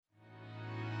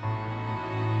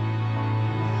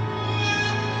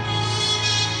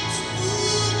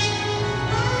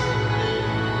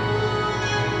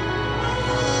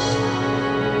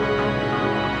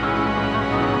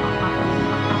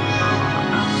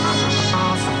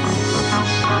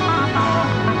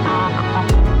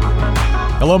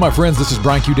Hello, my friends. This is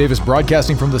Brian Q. Davis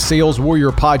broadcasting from the Sales Warrior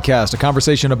Podcast, a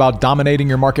conversation about dominating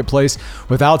your marketplace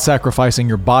without sacrificing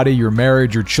your body, your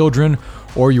marriage, your children,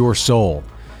 or your soul.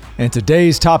 And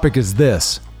today's topic is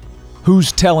this: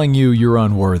 who's telling you you're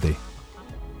unworthy?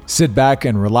 Sit back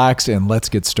and relax and let's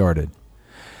get started.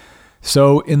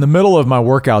 So in the middle of my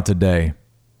workout today,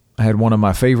 I had one of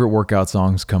my favorite workout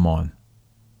songs come on.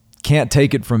 Can't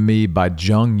Take It From Me by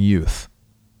Jung.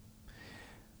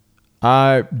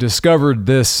 I discovered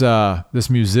this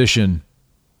musician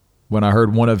when I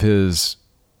heard one of his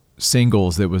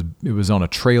singles it was on a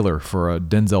trailer for a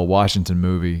Denzel Washington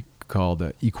movie called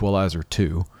Equalizer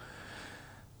 2.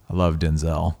 I love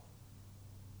Denzel.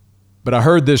 But I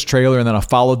heard this trailer and then I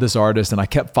followed this artist and I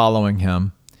kept following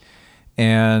him.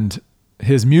 And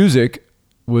his music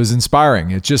was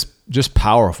inspiring. It's just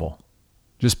powerful.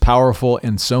 Just powerful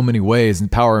in so many ways,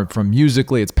 and power from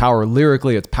musically, it's power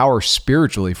lyrically, it's power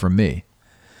spiritually for me.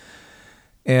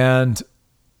 And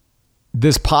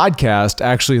this podcast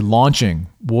actually launching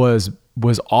was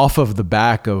off of the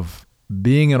back of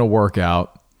being in a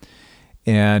workout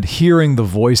and hearing the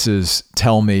voices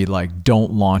tell me, like,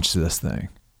 don't launch this thing.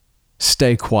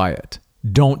 Stay quiet.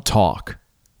 Don't talk.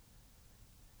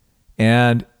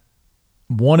 And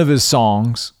one of his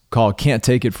songs called Can't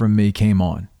Take It From Me came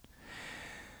on.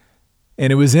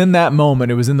 And it was in that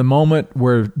moment, it was in the moment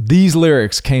where these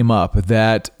lyrics came up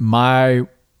that my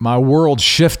world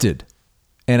shifted.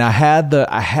 And I had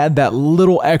that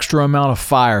little extra amount of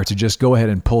fire to just go ahead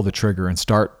and pull the trigger and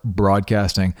start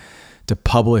broadcasting, to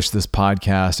publish this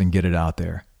podcast and get it out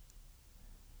there.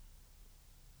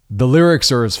 The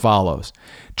lyrics are as follows: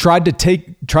 tried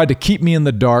to keep me in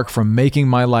the dark from making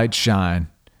my light shine.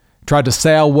 Tried to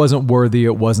say I wasn't worthy,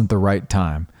 it wasn't the right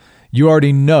time. You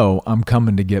already know I'm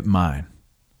coming to get mine.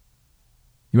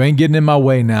 You ain't getting in my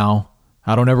way now.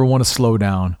 I don't ever want to slow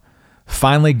down.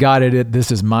 Finally got it.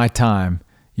 This is my time.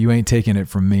 You ain't taking it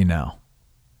from me now.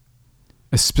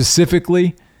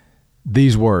 Specifically,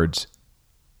 these words.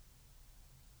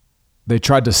 They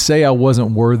tried to say I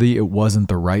wasn't worthy. It wasn't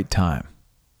the right time.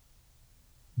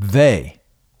 They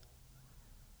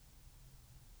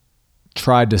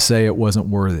tried to say it wasn't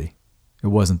worthy. It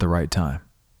wasn't the right time.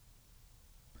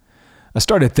 I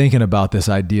started thinking about this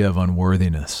idea of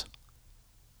unworthiness.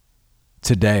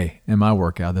 Today in my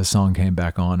workout, this song came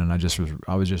back on and I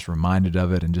was just reminded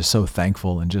of it and just so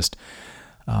thankful. And just,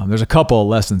 there's a couple of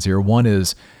lessons here. One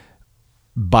is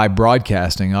by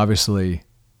broadcasting, obviously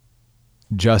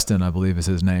Justin, I believe is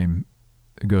his name,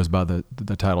 goes by the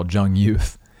title Jung.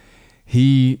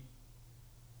 He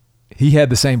had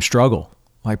the same struggle.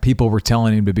 Like, people were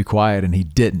telling him to be quiet and he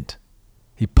didn't.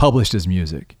 He published his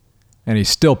music and he's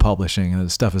still publishing, and the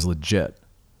stuff is legit.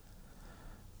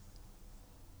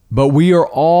 But we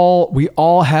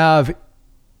all have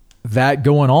that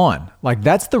going on. Like,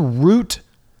 that's the root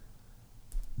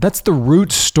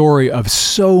story of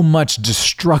so much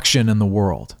destruction in the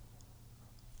world.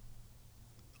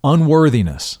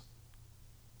 Unworthiness.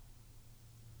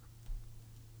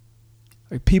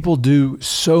 Like, people do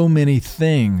so many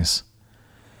things.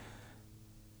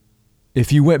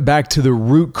 If you went back to the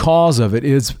root cause of it,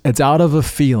 it's out of a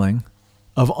feeling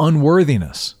of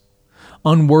unworthiness.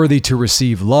 Unworthy to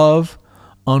receive love,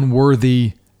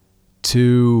 unworthy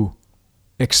to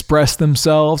express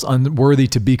themselves, unworthy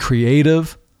to be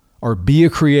creative or be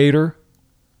a creator.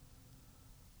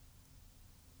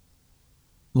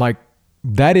 Like,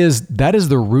 that is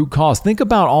the root cause. Think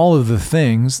about all of the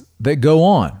things that go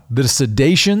on. The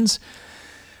sedations,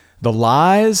 the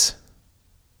lies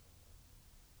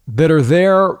that are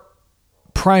there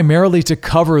primarily to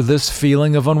cover this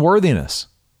feeling of unworthiness.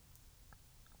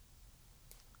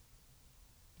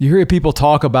 You hear people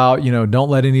talk about, don't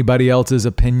let anybody else's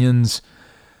opinions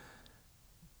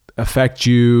affect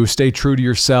you, stay true to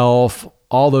yourself,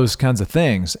 all those kinds of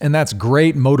things. And that's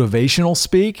great motivational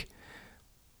speak.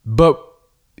 But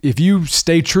if you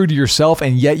stay true to yourself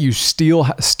and yet you still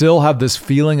have this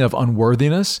feeling of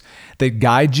unworthiness that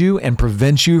guides you and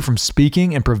prevents you from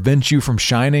speaking and prevents you from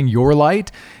shining your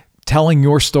light, telling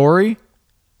your story,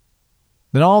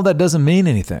 then all of that doesn't mean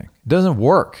anything. It doesn't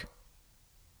work.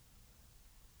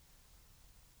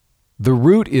 The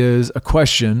root is a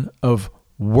question of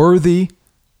worthy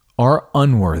or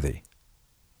unworthy.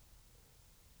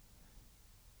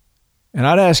 And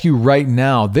I'd ask you right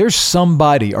now, there's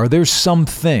somebody or there's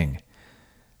something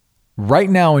right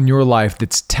now in your life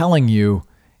that's telling you,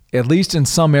 at least in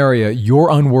some area, you're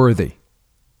unworthy.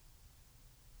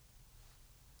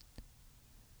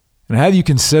 And have you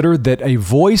considered that a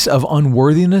voice of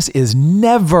unworthiness is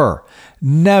never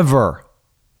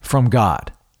from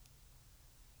God?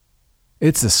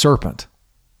 It's the serpent.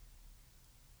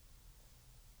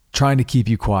 trying to keep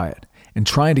you quiet and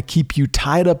trying to keep you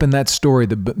tied up in that story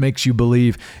that makes you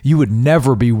believe you would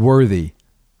never be worthy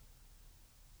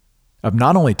of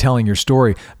not only telling your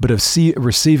story, but of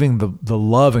receiving the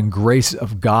love and grace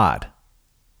of God.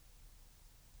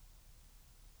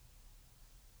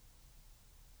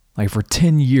 Like for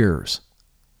 10 years,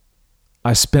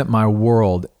 I spent my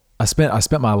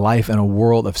life in a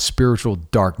world of spiritual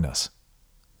darkness.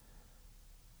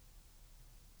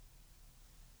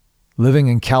 Living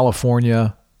in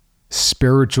California,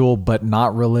 spiritual but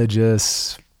not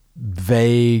religious,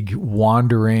 vague,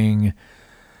 wandering,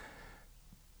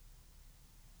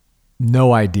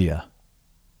 no idea.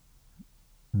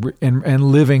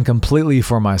 And living completely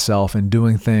for myself and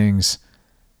doing things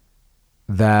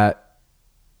that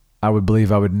I would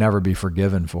believe I would never be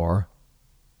forgiven for.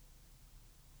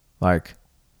 Like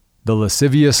the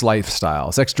lascivious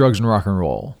lifestyle, sex, drugs, and rock and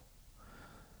roll.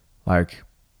 Like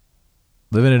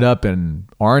living it up in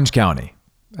Orange County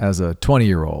as a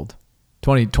 20-year-old,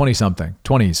 20-something,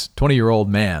 20-year-old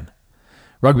man,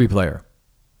 rugby player.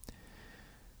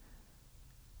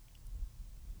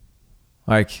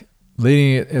 Like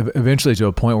leading it eventually to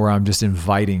a point where I'm just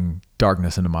inviting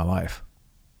darkness into my life.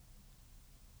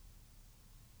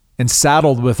 And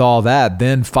saddled with all that,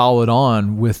 then followed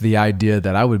on with the idea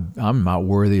that I'm not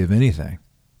worthy of anything.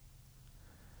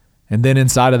 And then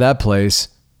inside of that place,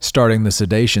 starting the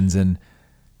sedations and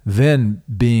then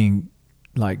being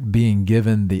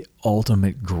given the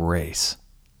ultimate grace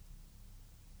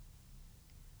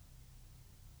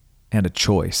and a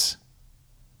choice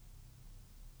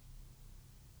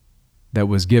that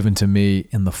was given to me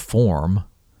in the form,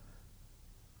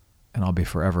 and I'll be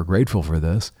forever grateful for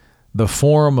this, the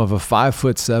form of a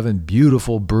 5'7"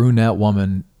 beautiful brunette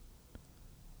woman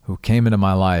who came into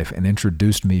my life and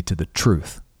introduced me to the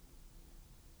truth.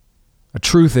 A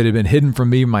truth that had been hidden from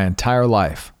me my entire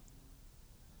life.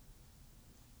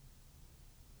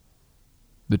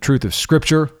 The truth of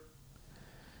Scripture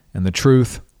and the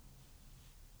truth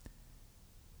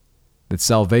that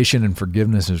salvation and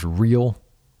forgiveness is real.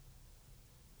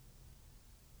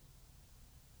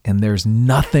 And there's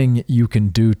nothing you can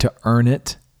do to earn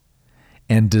it.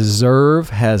 And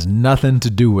deserve has nothing to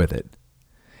do with it.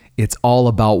 It's all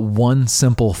about one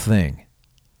simple thing.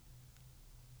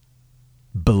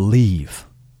 Believe.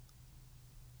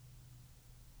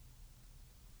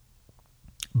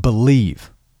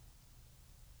 Believe.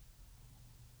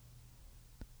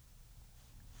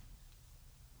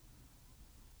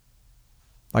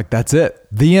 Like that's it.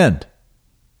 The end.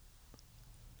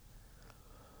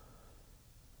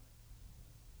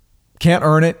 Can't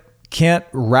earn it. Can't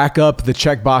rack up the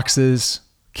check boxes.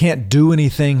 Can't do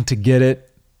anything to get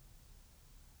it.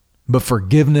 But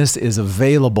forgiveness is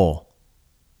available.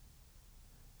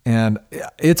 And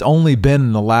it's only been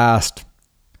in the last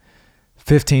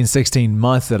 15, 16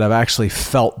 months that I've actually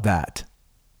felt that.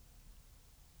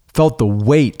 Felt the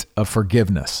weight of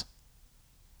forgiveness.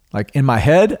 Like in my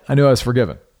head, I knew I was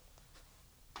forgiven.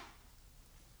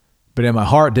 But in my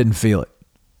heart, didn't feel it.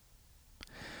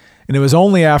 And it was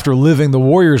only after living the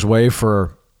Warrior's Way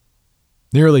for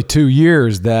nearly 2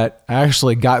 years that I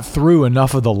actually got through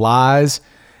enough of the lies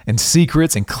and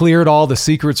secrets and cleared all the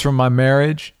secrets from my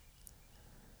marriage.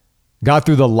 Got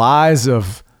through the lies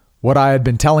of what I had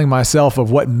been telling myself of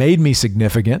what made me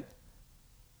significant.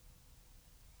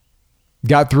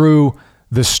 Got through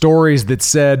the stories that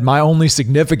said my only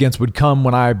significance would come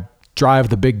when I drive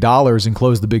the big dollars and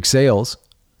close the big sales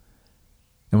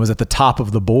and was at the top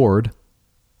of the board.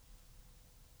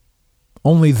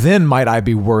 Only then might I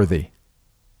be worthy.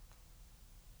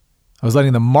 I was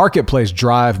letting the marketplace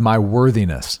drive my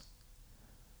worthiness.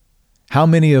 How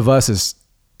many of us as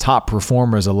top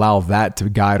performers allow that to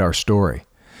guide our story?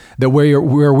 That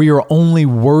where we are only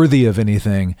worthy of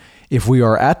anything if we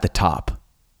are at the top.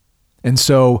 And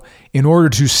so in order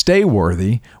to stay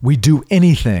worthy, we do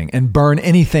anything and burn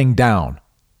anything down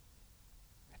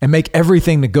and make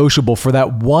everything negotiable for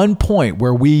that one point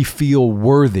where we feel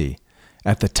worthy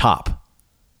at the top.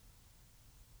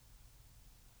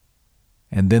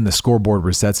 And then the scoreboard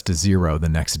resets to 0 the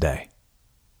next day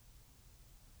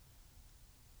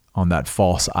on that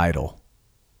false idol.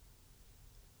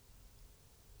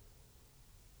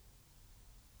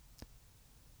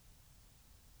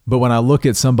 But when I look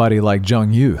at somebody like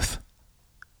Jung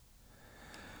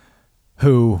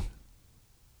who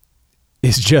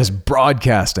is just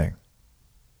broadcasting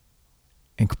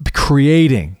and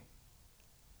creating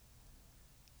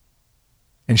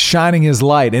and shining his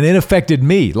light, and it affected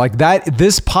me like that.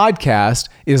 This podcast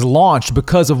is launched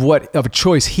because of a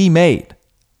choice he made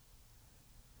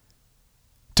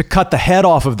to cut the head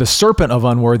off of the serpent of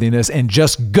unworthiness and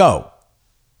just go.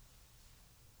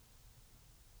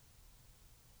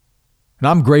 And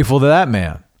I'm grateful to that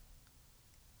man.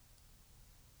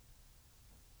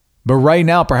 But right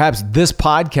now, perhaps this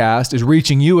podcast is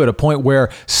reaching you at a point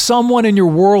where someone in your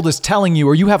world is telling you,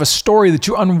 or you have a story that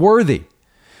you're unworthy.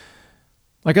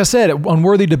 Like I said,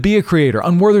 unworthy to be a creator,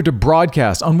 unworthy to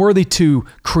broadcast, unworthy to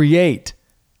create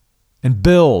and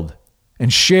build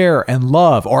and share and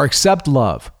love or accept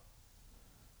love.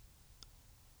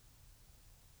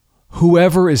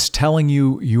 Whoever is telling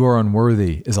you you are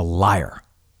unworthy is a liar.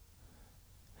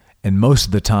 And most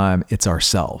of the time, it's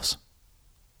ourselves.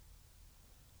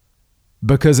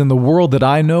 Because in the world that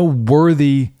I know,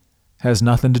 worthy has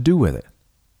nothing to do with it.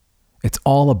 It's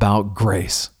all about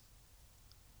grace.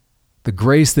 The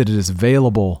grace that is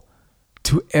available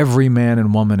to every man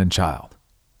and woman and child.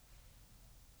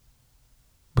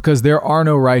 Because there are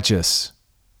no righteous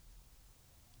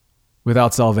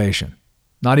without salvation.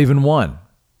 Not even one.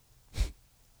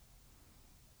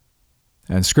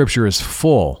 And Scripture is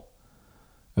full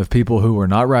of people who were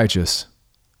not righteous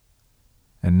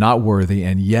and not worthy,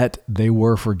 and yet they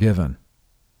were forgiven.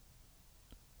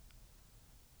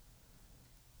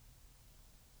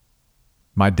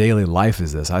 My daily life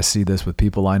is this. I see this with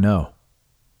people I know.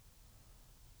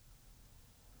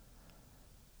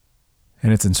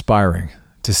 And it's inspiring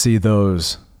to see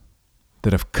those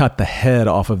that have cut the head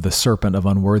off of the serpent of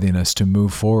unworthiness to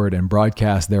move forward and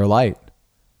broadcast their light.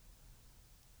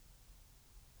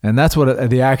 And that's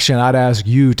what the action I'd ask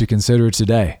you to consider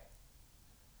today.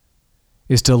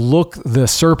 Is to look the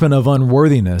serpent of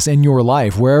unworthiness in your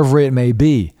life, wherever it may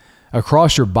be,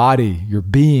 across your body, your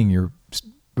being, your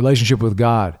relationship with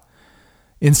God,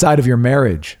 inside of your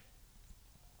marriage,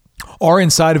 or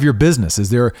inside of your business.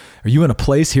 Are you in a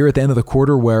place here at the end of the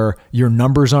quarter where your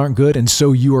numbers aren't good, and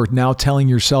so you are now telling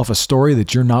yourself a story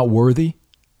that you're not worthy?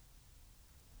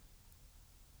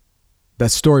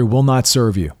 That story will not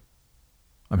serve you.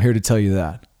 I'm here to tell you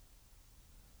that.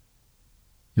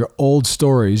 Your old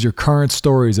stories, your current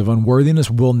stories of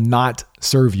unworthiness will not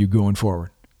serve you going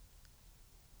forward.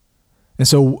 And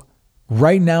so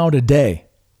right now, today,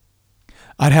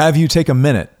 I'd have you take a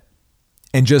minute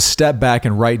and just step back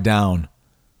and write down,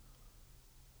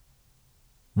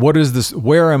 what is this?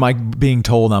 Where am I being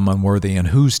told I'm unworthy, and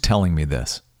who's telling me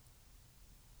this?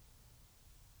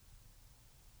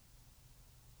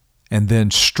 And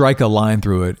then strike a line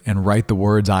through it and write the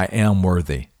words, I am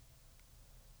worthy.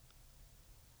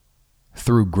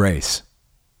 Through grace.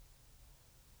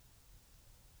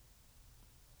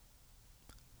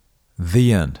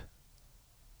 The end.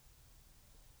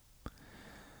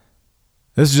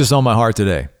 This is just on my heart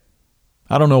today.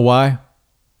 I don't know why.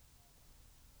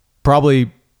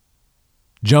 Probably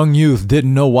Jung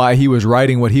didn't know why he was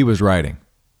writing what he was writing.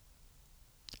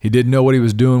 He didn't know what he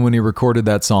was doing when he recorded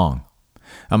that song.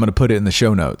 I'm going to put it in the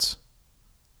show notes.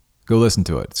 Go listen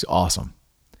to it. It's awesome.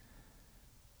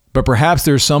 But perhaps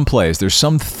there's some place, there's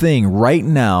something right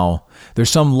now, there's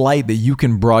some light that you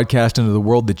can broadcast into the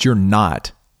world that you're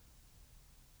not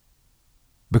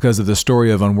because of the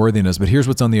story of unworthiness. But here's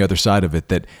what's on the other side of it,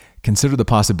 that consider the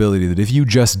possibility that if you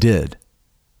just did,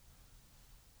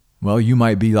 well, you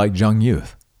might be like Jung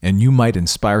and you might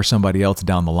inspire somebody else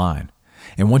down the line.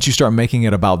 And once you start making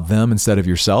it about them instead of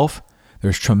yourself,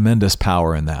 there's tremendous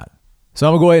power in that. So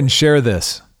I'm going to go ahead and share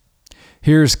this.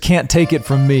 Here's Can't Take It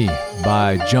From Me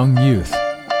by Jung.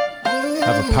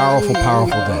 Have a powerful,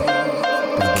 powerful day.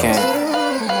 Can't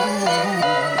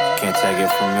take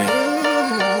it from me.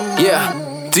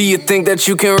 Yeah. Do you think that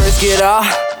you can risk it all?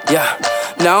 Yeah.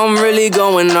 Now I'm really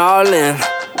going all in.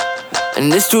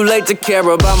 And it's too late to care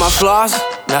about my flaws.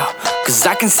 No. Cause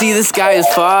I can see the sky is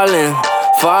falling.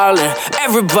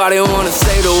 Everybody wanna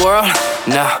save the world.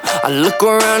 Now I look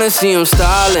around and see them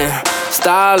stalling.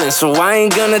 So I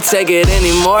ain't gonna take it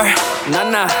anymore.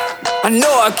 Nah. I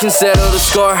know I can settle the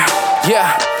score.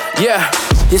 Yeah.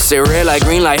 It's a red light,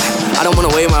 green light. I don't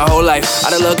wanna wait my whole life.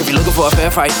 Out of luck if you're looking for a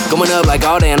fair fight. Going up like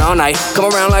all day and all night. Come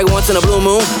around like once in a blue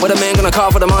moon. What a man gonna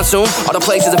call for the monsoon. All the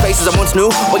places and faces I once knew.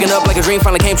 Waking up like a dream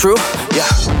finally came true. Yeah.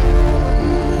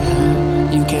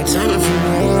 You can't take it from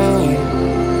me.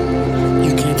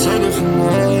 You can't take it from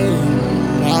me.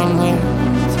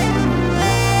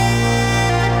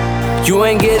 You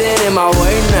ain't getting in my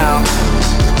way now.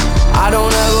 I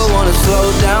don't ever wanna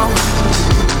slow down.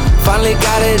 Finally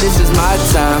got it, this is my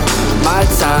time.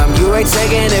 You ain't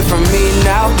taking it from me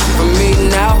now.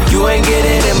 You ain't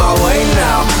getting in my way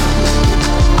now.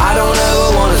 I don't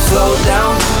ever wanna slow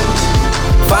down.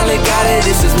 Finally got it,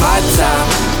 this is my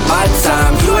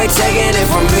time. You ain't taking it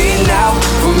from me now.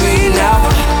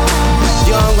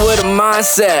 Young with a mind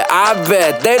mindset. I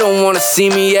bet they don't wanna see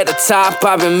me at the top.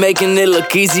 I've been making it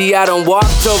look easy. I done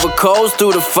walked over coals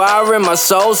through the fire in my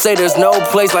soul. Say there's no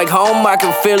place like home. I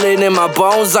can feel it in my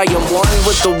bones. I am one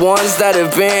with the ones that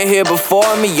have been here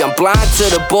before me. I'm blind to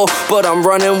the bull, but I'm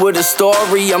running with a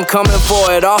story. I'm coming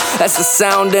for it all. That's the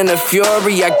sound and the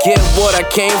fury. I get what I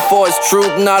came for. It's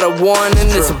truth, not a warning.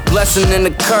 It's a blessing and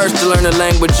a curse to learn the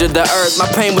language of the earth. My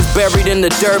pain was buried in the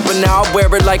dirt, but now I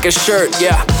wear it like a shirt.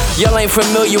 Yeah, y'all ain't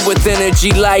familiar with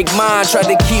energy like mine. Tried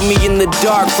to keep me in the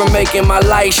dark from making my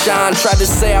light shine. Tried to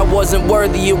say I wasn't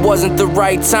worthy, it wasn't the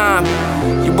right time.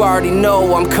 You already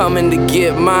know I'm coming to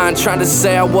get mine. Trying to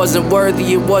say I wasn't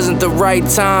worthy, it wasn't the right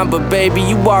time. But baby,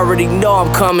 you already know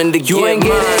I'm coming to get mine. You ain't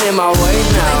getting in my way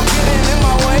now.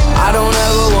 I don't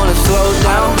ever wanna slow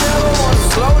down.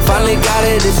 Finally got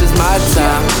it, this is my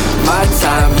time, my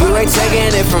time. You ain't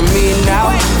taking it from me now,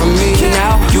 from me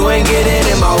now. You ain't getting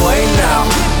in my way now.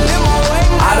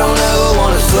 I don't ever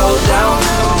wanna slow down.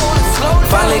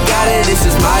 Finally got it, this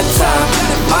is my time,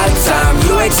 my time.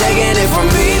 You ain't taking it from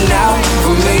me now,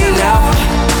 from me now.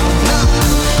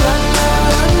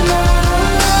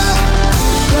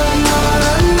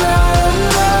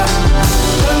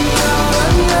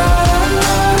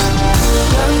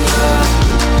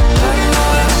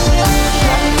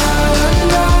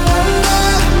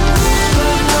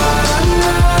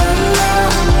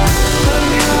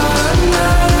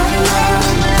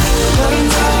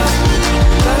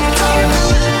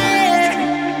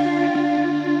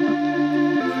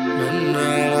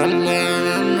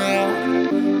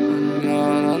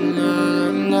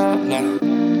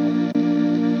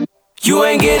 You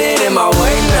ain't getting in my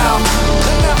way now.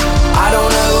 I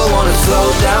don't ever wanna slow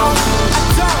down.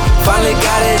 Finally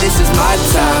got it, this is my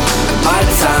time, my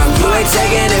time. You ain't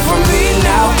taking it from me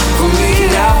now, from me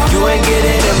now. You ain't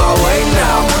getting in my way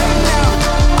now.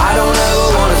 I don't ever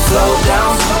wanna slow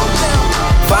down.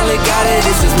 Finally got it,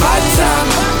 this is my time,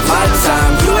 my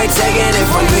time. You ain't taking it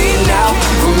from me now,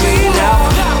 from me now.